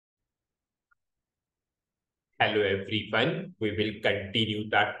Hello everyone, we will continue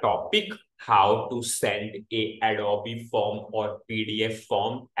the topic how to send a Adobe form or PDF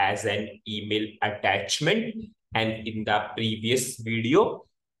form as an email attachment. And in the previous video,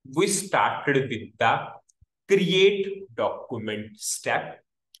 we started with the create document step.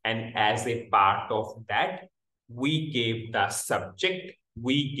 And as a part of that, we gave the subject,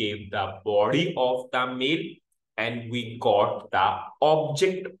 we gave the body of the mail, and we got the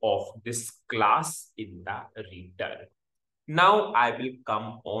object of this class in the return. Now I will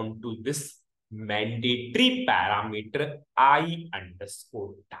come on to this mandatory parameter I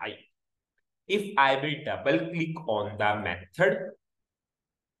underscore type. If I will double click on the method,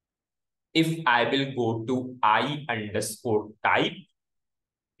 if I will go to I underscore type,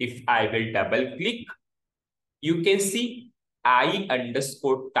 if I will double click, you can see I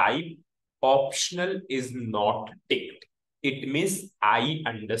underscore type optional is not ticked. It means I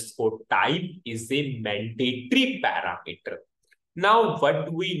underscore type is a mandatory parameter. Now,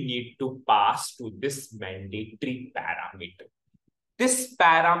 what we need to pass to this mandatory parameter? This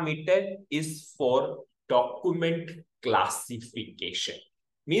parameter is for document classification.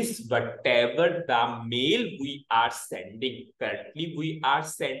 Means whatever the mail we are sending, currently we are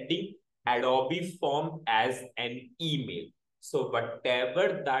sending Adobe form as an email. So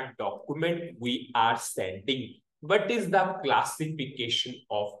whatever the document we are sending, what is the classification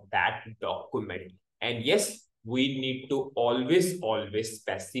of that document? And yes, we need to always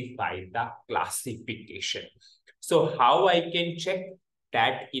specify the classification. So how I can check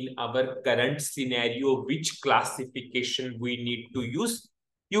that in our current scenario, which classification we need to use?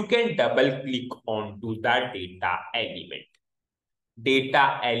 You can double click onto the data element.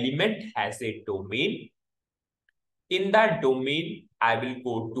 Data element has a domain. In that domain, I will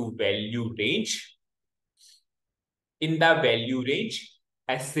go to value range. In the value range,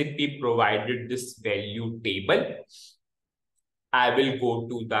 SAP provided this value table. I will go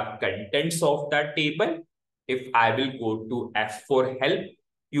to the contents of the table. If I will go to F for help,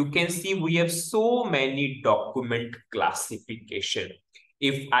 you can see we have so many document classification.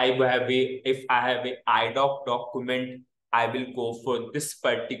 If I have a IDoc document, I will go for this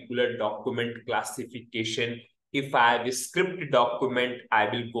particular document classification. If I have a script document, I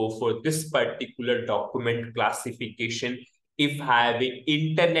will go for this particular document classification. If I have an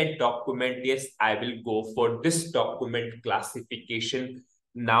internet document, yes, I will go for this document classification.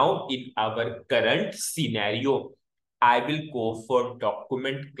 Now, in our current scenario, I will go for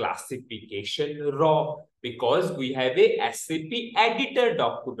document classification raw because we have a SAP editor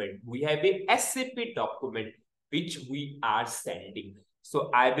document. We have a SAP document which we are sending.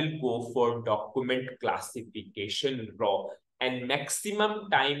 So I will go for document classification raw. And maximum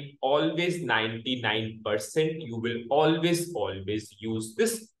time, always 99%, you will always use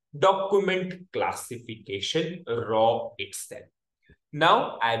this document classification raw itself.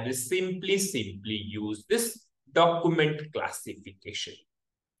 Now, I will simply use this document classification.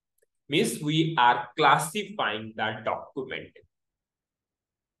 Means we are classifying the document.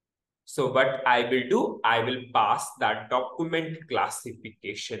 So what I will do, I will pass the document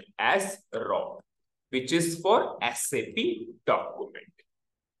classification as raw, which is for SAP document.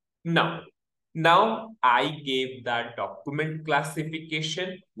 Now I gave the document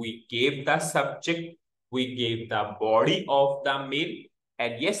classification, we gave the subject, we gave the body of the mail,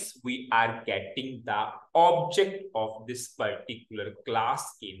 and yes, we are getting the object of this particular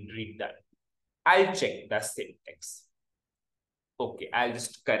class in return. I'll check the syntax. Okay, I'll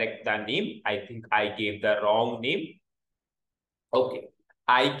just correct the name. I think I gave the wrong name. Okay,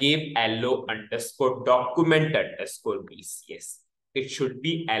 I gave LO underscore document underscore BCS. It should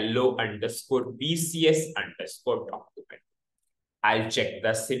be LO underscore BCS underscore document. I'll check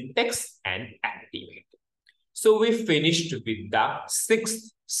the syntax and activate. So we finished with the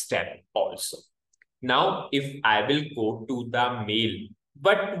sixth step also. Now, if I will go to the mail,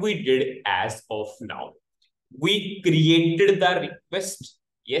 what we did as of now, we created the request.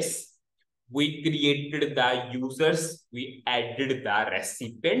 Yes, we created the users, we added the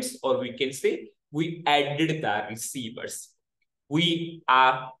recipients, or we can say we added the receivers. We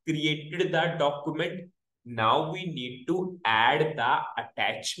created the document. Now we need to add the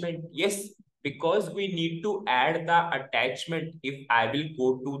attachment. Yes, because we need to add the attachment. If I will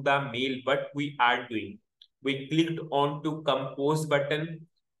go to the mail, what we are doing, we clicked on to compose button.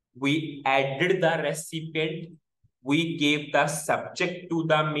 We added the recipient. We gave the subject to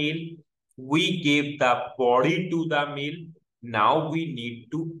the mail. We gave the body to the mail. Now we need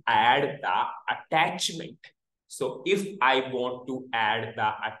to add the attachment. So if I want to add the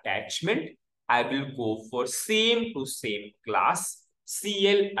attachment, I will go for same to same class,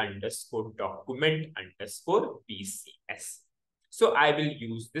 CL underscore document underscore BCS. So I will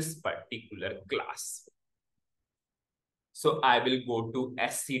use this particular class. So I will go to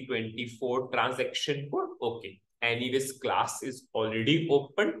SC24 transaction code. Okay. Anyways, class is already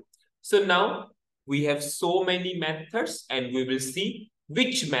open. So now we have so many methods and we will see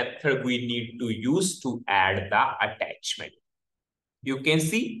which method we need to use to add the attachment. You can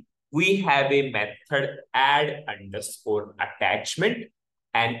see we have a method add underscore attachment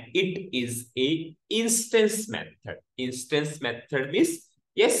and it is a instance method. Instance method means,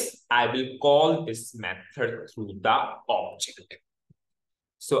 yes, I will call this method through the object.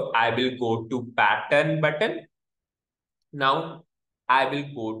 So I will go to pattern button. Now I will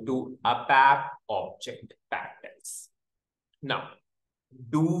go to ABAP object patterns. Now,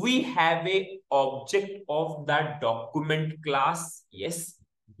 do we have a object of the document class? Yes,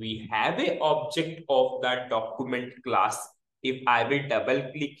 we have a object of the document class. If I will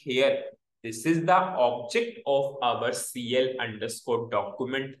double click here, this is the object of our CL underscore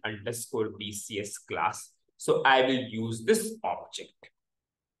document underscore BCS class. So I will use this object.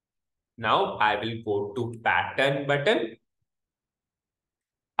 Now I will go to pattern button,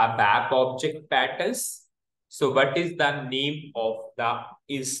 ABAP object patterns. So what is the name of the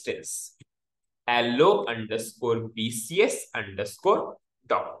instance? LO underscore BCS underscore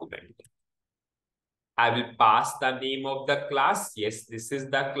document. I will pass the name of the class. Yes, this is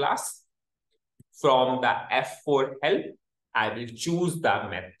the class. From the F4 help, I will choose the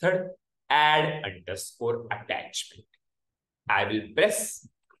method add underscore attachment. I will press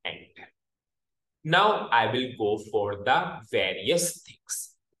enter. Now I will go for the various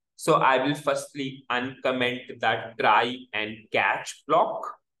things. So I will firstly uncomment the try and catch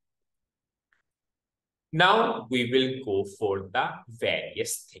block. Now we will go for the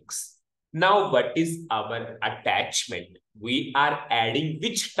various things. Now what is our attachment? We are adding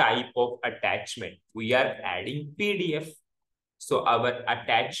which type of attachment? We are adding PDF. So our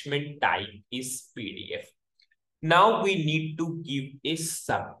attachment type is PDF. Now we need to give a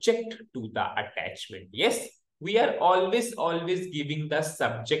subject to the attachment. Yes, we are always giving the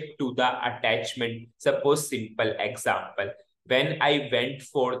subject to the attachment. Suppose simple example. When I went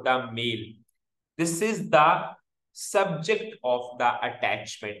for the mail, this is the subject of the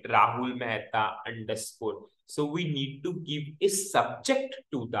attachment, Rahul Mehta underscore. So we need to give a subject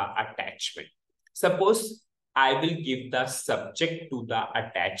to the attachment. Suppose I will give the subject to the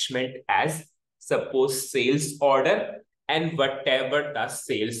attachment as suppose sales order and whatever the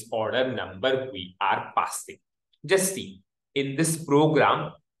sales order number we are passing. Just see, in this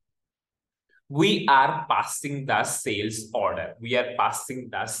program, we are passing the sales order. We are passing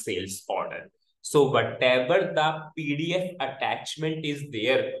the sales order. So whatever the PDF attachment is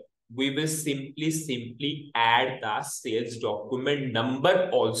there, we will simply add the sales document number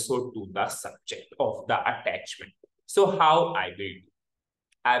also to the subject of the attachment. So how I will do?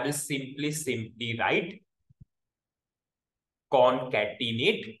 I will simply write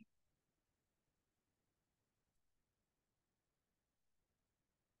concatenate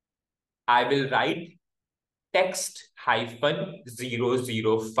I will write text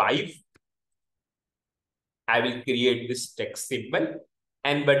 -005. I will create this text symbol.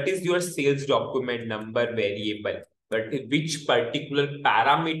 And what is your sales document number variable? But which particular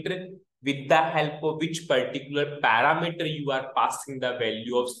parameter, with the help of which particular parameter you are passing the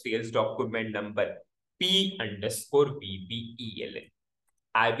value of sales document number? P underscore VBELN.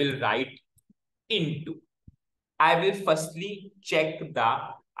 I will write into. I will firstly check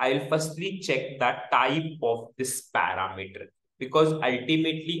the type of this parameter, because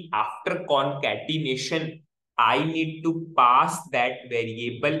ultimately after concatenation, I need to pass that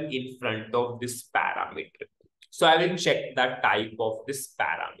variable in front of this parameter. So I will check the type of this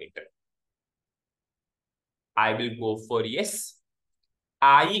parameter. I will go for yes.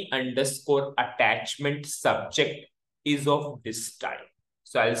 I underscore attachment subject is of this type.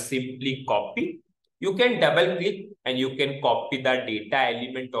 So I'll simply copy. You can double click and you can copy the data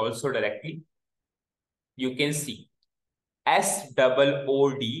element also directly. You can see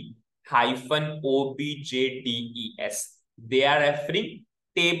SOOD-OBJDES. They are referring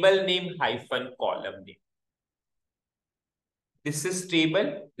table name hyphen column name. This is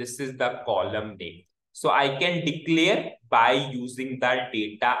table, this is the column name. So I can declare by using the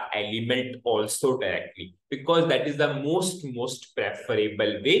data element also directly, because that is the most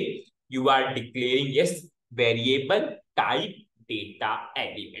preferable way. You are declaring yes, variable type data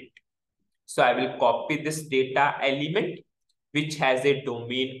element. So I will copy this data element, which has a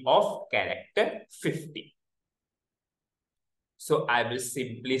domain of character 50. So I will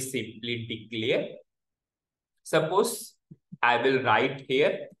simply declare, suppose I will write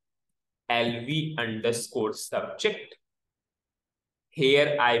here LV underscore subject.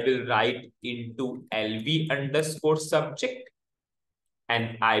 Here I will write into LV underscore subject.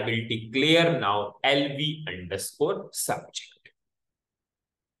 And I will declare now LV underscore subject.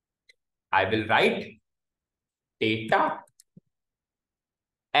 I will write data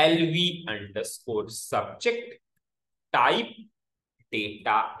LV underscore subject type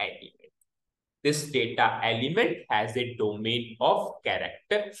data element. This data element has a domain of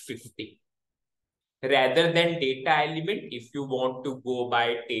character 50. Rather than data element, if you want to go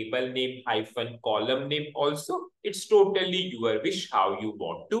by table name hyphen column name also, it's totally your wish how you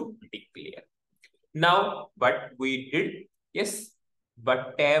want to declare. Now, what we did, yes,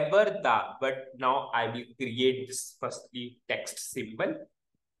 but now I will create this firstly text symbol.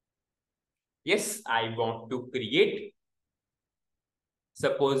 Yes, I want to create,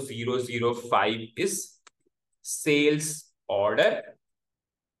 suppose 005 is sales order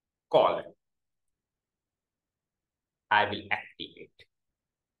column. I will activate.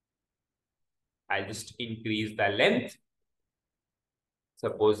 I'll just increase the length.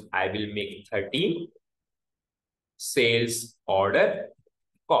 Suppose I will make 13 sales order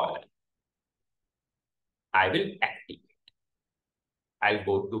column. I will activate. I'll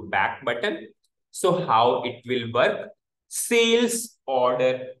go to back button. So how it will work? Sales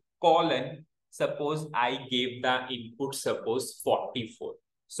order column. Suppose I gave the input, suppose 44.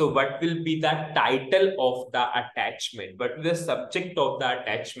 So what will be the title of the attachment? What will be the subject of the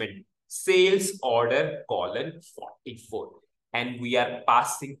attachment? Sales order column 44. And we are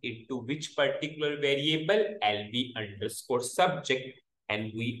passing it to which particular variable? LV underscore subject.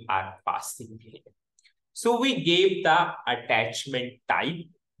 And we are passing here. So we gave the attachment type.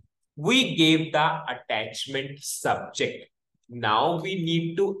 We gave the attachment subject. Now we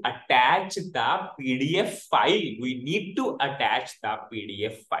need to attach the PDF file. We need to attach the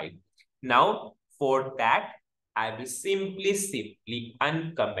PDF file. Now for that, I will simply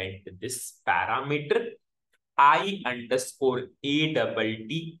uncomment this parameter I underscore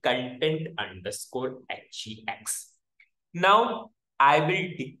ADD content underscore HEX. Now I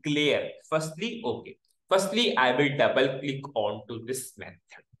will declare firstly, okay. Firstly, I will double click onto this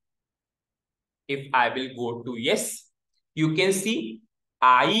method. If I will go to yes, you can see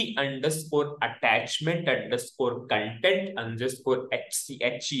I underscore attachment underscore content underscore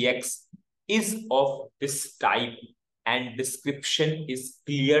HEX is of this type and description is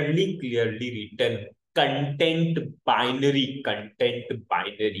clearly written content binary.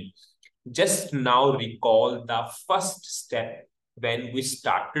 Just now recall the first step when we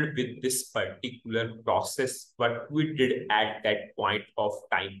started with this particular process, what we did at that point of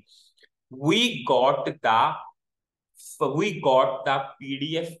time. We got the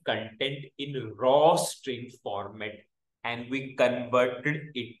PDF content in raw string format and we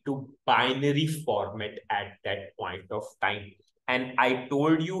converted it to binary format at that point of time. And I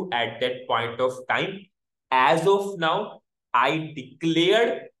told you at that point of time, as of now, I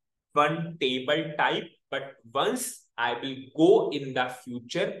declared one table type, but once I will go in the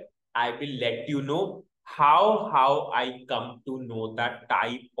future, I will let you know how I come to know the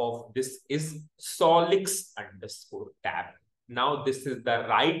type of this is Solix underscore tab. Now this is the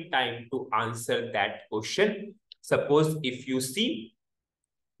right time to answer that question. Suppose if you see,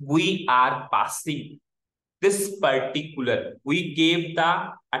 we are passing this particular, we gave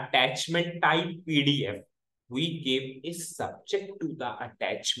the attachment type PDF. We gave a subject to the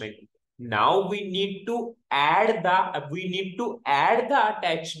attachment. Now we need to add the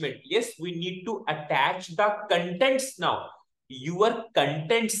attachment. Yes, we need to attach the contents now. Your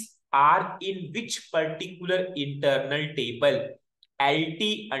contents are in which particular internal table?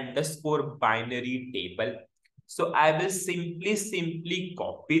 LT underscore binary table. So I will simply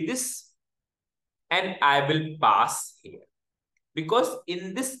copy this and I will pass here. Because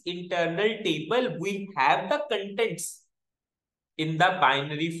in this internal table, we have the contents in the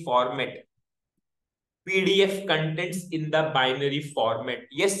binary format. PDF contents in the binary format.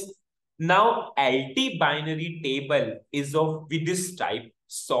 Yes. Now LT binary table is of with this type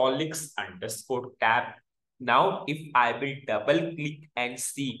Solix underscore tab. Now if I will double click and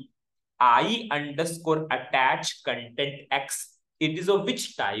see I underscore attach content X, it is of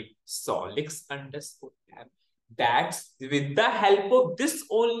which type? Solix underscore tab. That's with the help of this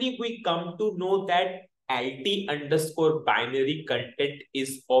only we come to know that LT underscore binary content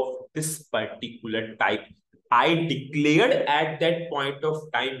is of this particular type. I declared at that point of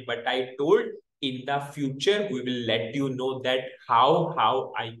time, but I told in the future, we will let you know that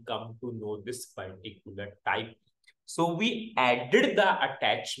how I come to know this particular type. So we added the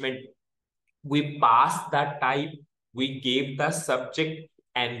attachment. We passed the type. we gave the subject,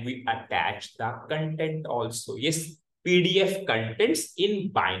 and we attached the content also. Yes, PDF contents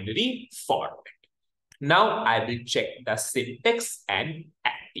in binary format. Now I will check the syntax and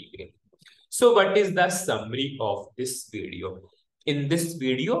activate. So what is the summary of this video? In this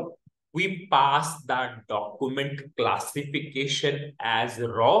video, we pass the document classification as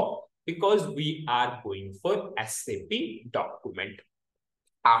raw because we are going for SAP document.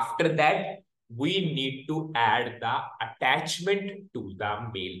 After that, we need to add the attachment to the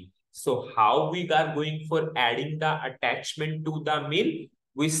mail. So how we are going for adding the attachment to the mail?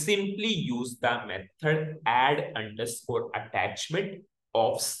 We simply use the method add underscore attachment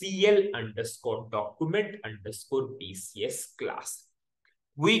of CL underscore document underscore DCS class.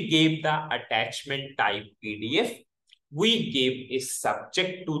 We gave the attachment type PDF. We gave a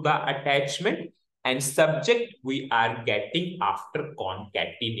subject to the attachment, and subject we are getting after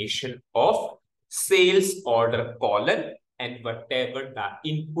concatenation of sales order column and whatever the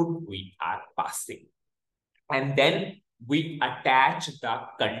input we are passing. And then we attach the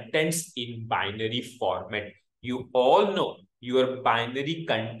contents in binary format. You all know your binary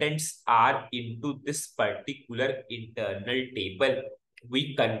contents are into this particular internal table.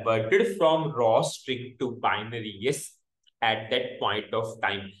 We converted from raw string to binary, yes, at that point of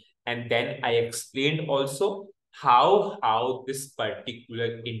time. And then I explained also how this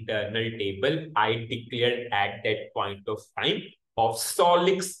particular internal table I declared at that point of time of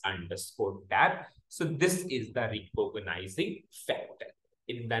Solix underscore tab. So this is the recognizing factor.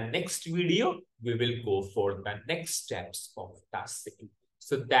 In the next video, we will go for the next steps of tasking.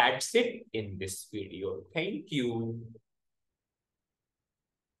 So that's it in this video. Thank you.